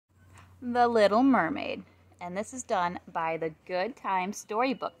The Little Mermaid. And this is done by the Good Time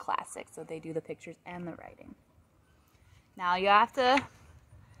Storybook Classic. So they do the pictures and the writing. Now you have to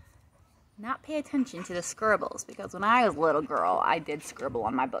not pay attention to the scribbles, because when I was a little girl, I did scribble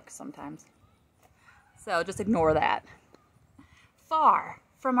on my books sometimes. So just ignore that. Far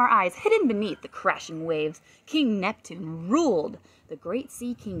from our eyes, hidden beneath the crashing waves, King Neptune ruled the great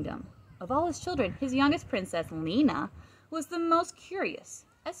sea kingdom. Of all his children, his youngest princess, Lena, was the most curious,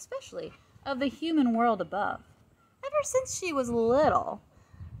 especially of the human world above. Ever since she was little,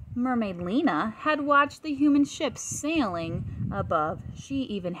 Mermaid Lena had watched the human ships sailing above. She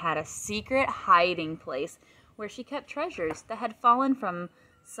even had a secret hiding place where she kept treasures that had fallen from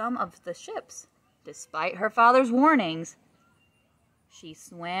some of the ships. Despite her father's warnings, she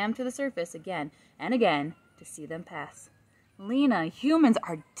swam to the surface again and again to see them pass. Lena, humans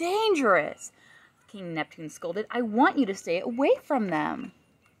are dangerous, King Neptune scolded. I want you to stay away from them.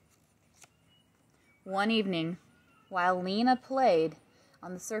 One evening, while Lena played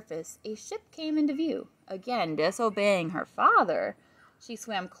on the surface, a ship came into view. Again, disobeying her father, she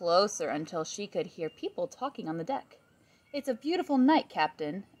swam closer until she could hear people talking on the deck. It's a beautiful night,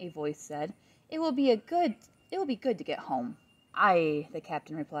 Captain, a voice said. It will be good to get home. Aye, the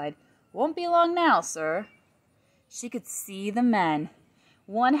captain replied. Won't be long now, sir. She could see the men.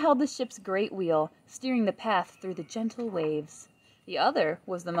 One held the ship's great wheel, steering the path through the gentle waves. The other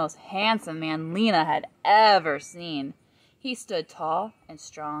was the most handsome man Lena had ever seen. He stood tall and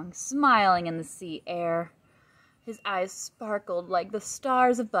strong, smiling in the sea air. His eyes sparkled like the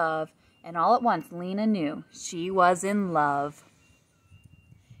stars above, and all at once Lena knew she was in love.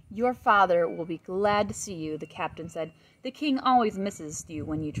 Your father will be glad to see you, the captain said. The king always misses you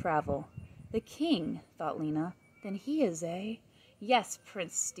when you travel. The king, thought Lena. Then he is, eh? Yes,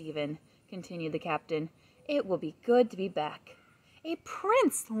 Prince Stephen, continued the captain. It will be good to be back. A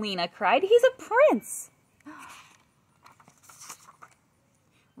prince, Lena cried. He's a prince.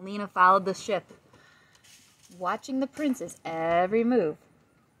 Lena followed the ship, watching the prince's every move.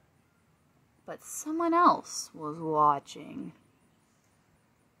 But someone else was watching.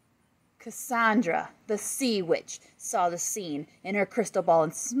 Cassandra, the sea witch, saw the scene in her crystal ball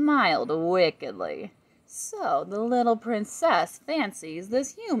and smiled wickedly. So the little princess fancies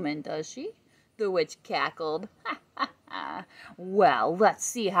this human, does she? The witch cackled. Ha ha ha. Well, let's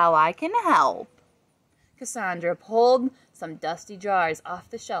see how I can help. Cassandra pulled some dusty jars off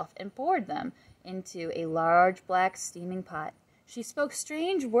the shelf and poured them into a large black steaming pot. She spoke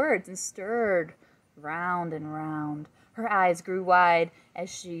strange words and stirred round and round. Her eyes grew wide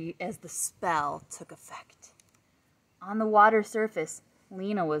as the spell took effect. On the water surface,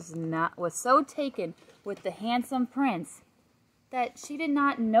 Lena was so taken with the handsome prince that she did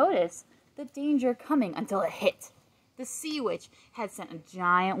not notice the danger coming until it hit. The sea witch had sent a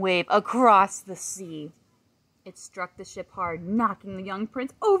giant wave across the sea. It struck the ship hard, knocking the young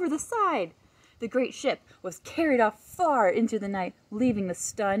prince over the side. The great ship was carried off far into the night, leaving the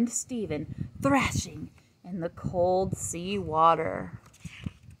stunned Stephen thrashing in the cold sea water.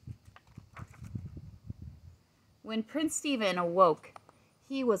 When Prince Stephen awoke,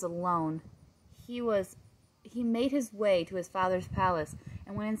 he was alone. He made his way to his father's palace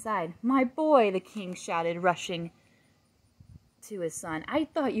and went inside. My boy, the king shouted, rushing to his son. I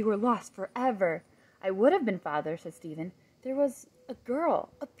thought you were lost forever. I would have been, father, said Stephen. There was a girl,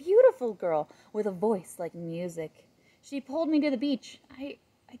 a beautiful girl, with a voice like music. She pulled me to the beach. I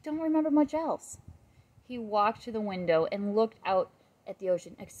don't remember much else. He walked to the window and looked out at the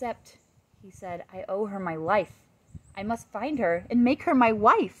ocean. Except, he said, I owe her my life. I must find her and make her my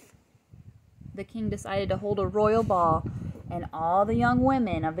wife. The king decided to hold a royal ball, and all the young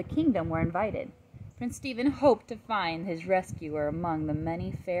women of the kingdom were invited. Prince Stephen hoped to find his rescuer among the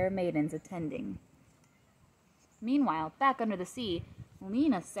many fair maidens attending. Meanwhile, back under the sea,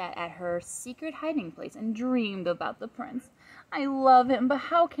 Lena sat at her secret hiding place and dreamed about the prince. I love him, but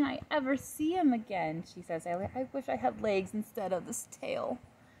how can I ever see him again? She said sadly. I wish I had legs instead of this tail.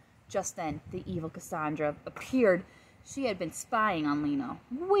 Just then, the evil Cassandra appeared. She had been spying on Lena,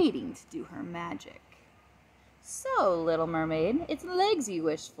 waiting to do her magic. So, little mermaid, it's legs you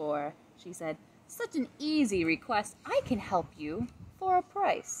wish for, she said. Such an easy request. I can help you for a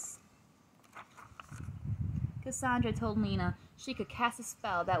price. Cassandra told Lena she could cast a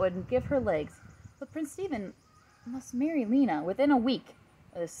spell that would give her legs, but Prince Stephen must marry Lena within a week.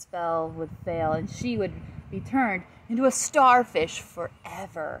 The spell would fail, and she would be turned into a starfish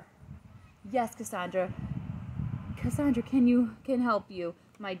forever. Yes, Cassandra. Cassandra can help you,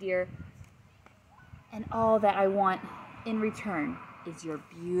 my dear. And all that I want in return is your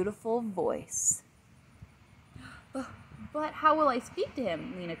beautiful voice. But how will I speak to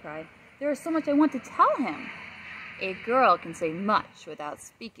him? Lena cried. There is so much I want to tell him. A girl can say much without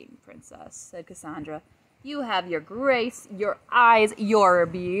speaking, Princess, said Cassandra. You have your grace, your eyes, your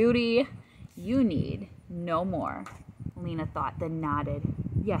beauty. You need no more. Lena thought, then nodded.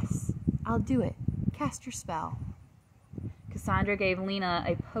 Yes, I'll do it. Cast your spell. Cassandra gave Lena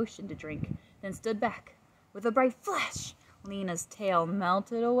a potion to drink, then stood back. With a bright flash, Lena's tail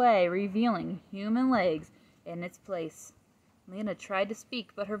melted away, revealing human legs in its place. Lena tried to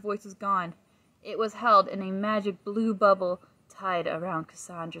speak, but her voice was gone. It was held in a magic blue bubble tied around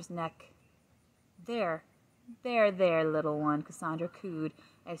Cassandra's neck. There, little one, Cassandra cooed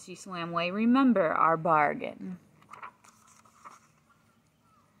as she swam away. Remember our bargain.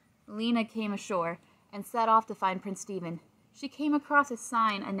 Lena came ashore and set off to find Prince Stephen. She came across a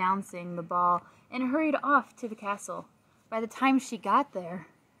sign announcing the ball and hurried off to the castle. By the time she got there,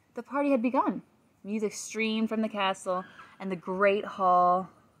 the party had begun. Music streamed from the castle, and the great hall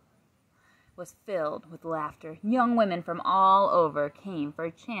was filled with laughter. Young women from all over came for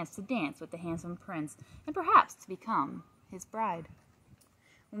a chance to dance with the handsome prince and perhaps to become his bride.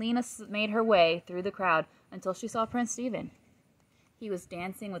 Lena made her way through the crowd until she saw Prince Stephen. He was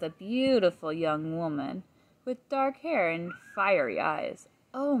dancing with a beautiful young woman with dark hair and fiery eyes.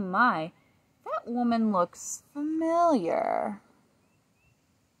 Oh my, that woman looks familiar,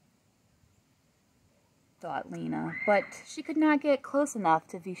 thought Lena, but she could not get close enough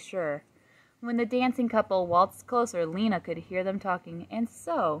to be sure. When the dancing couple waltzed closer, Lena could hear them talking. And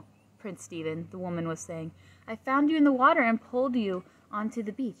so, Prince Stephen, the woman was saying, I found you in the water and pulled you onto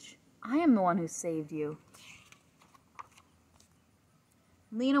the beach. I am the one who saved you.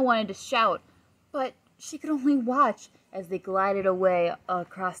 Lena wanted to shout, but she could only watch as they glided away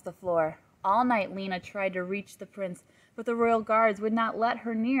across the floor. All night Lena tried to reach the prince, but the royal guards would not let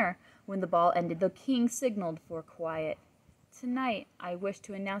her near. When the ball ended, the king signaled for quiet. Tonight, I wish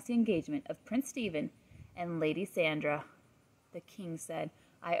to announce the engagement of Prince Stephen and Lady Sandra. The king said,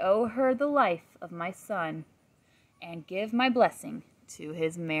 I owe her the life of my son and give my blessing to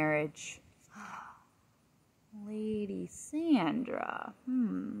his marriage. Lady Sandra.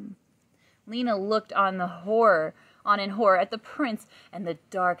 Lena looked on in horror at the prince and the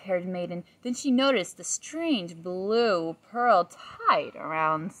dark-haired maiden. Then she noticed the strange blue pearl tied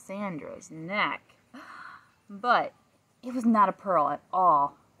around Sandra's neck. But it was not a pearl at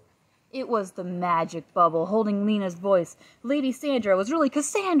all. It was the magic bubble holding Lena's voice. Lady Sandra was really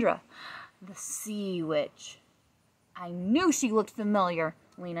Cassandra, the sea witch. I knew she looked familiar,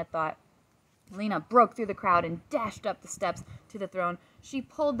 Lena thought. Lena broke through the crowd and dashed up the steps to the throne. She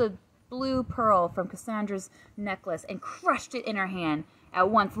pulled the blue pearl from Cassandra's necklace and crushed it in her hand. At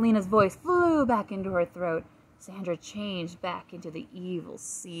once, Lena's voice flew back into her throat. Sandra changed back into the evil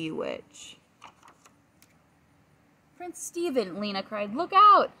sea witch. Prince Stephen, Lena cried, look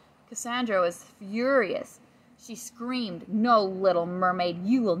out! Cassandra was furious. She screamed, no, little mermaid,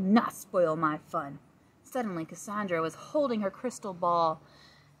 you will not spoil my fun. Suddenly, Cassandra was holding her crystal ball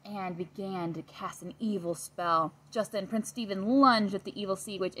and began to cast an evil spell. Just then, Prince Stephen lunged at the evil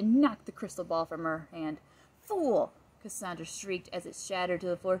sea witch and knocked the crystal ball from her hand. Fool! Cassandra shrieked as it shattered to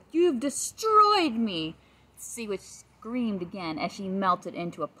the floor. You've destroyed me! The sea witch screamed again as she melted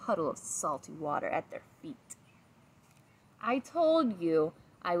into a puddle of salty water at their feet. I told you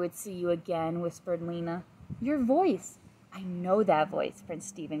I would see you again, whispered Lena. Your voice. I know that voice, Prince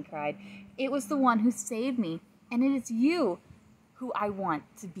Stephen cried. It was the one who saved me, and it is you who I want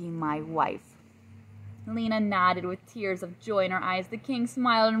to be my wife. Lena nodded with tears of joy in her eyes. The king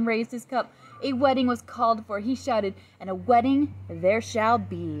smiled and raised his cup. A wedding was called for. He shouted, and a wedding there shall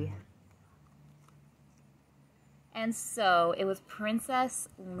be. And so it was Princess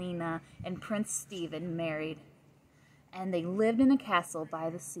Lena and Prince Stephen married, and they lived in a castle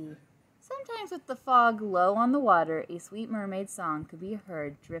by the sea. Sometimes with the fog low on the water, a sweet mermaid song could be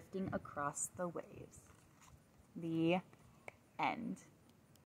heard drifting across the waves. The end.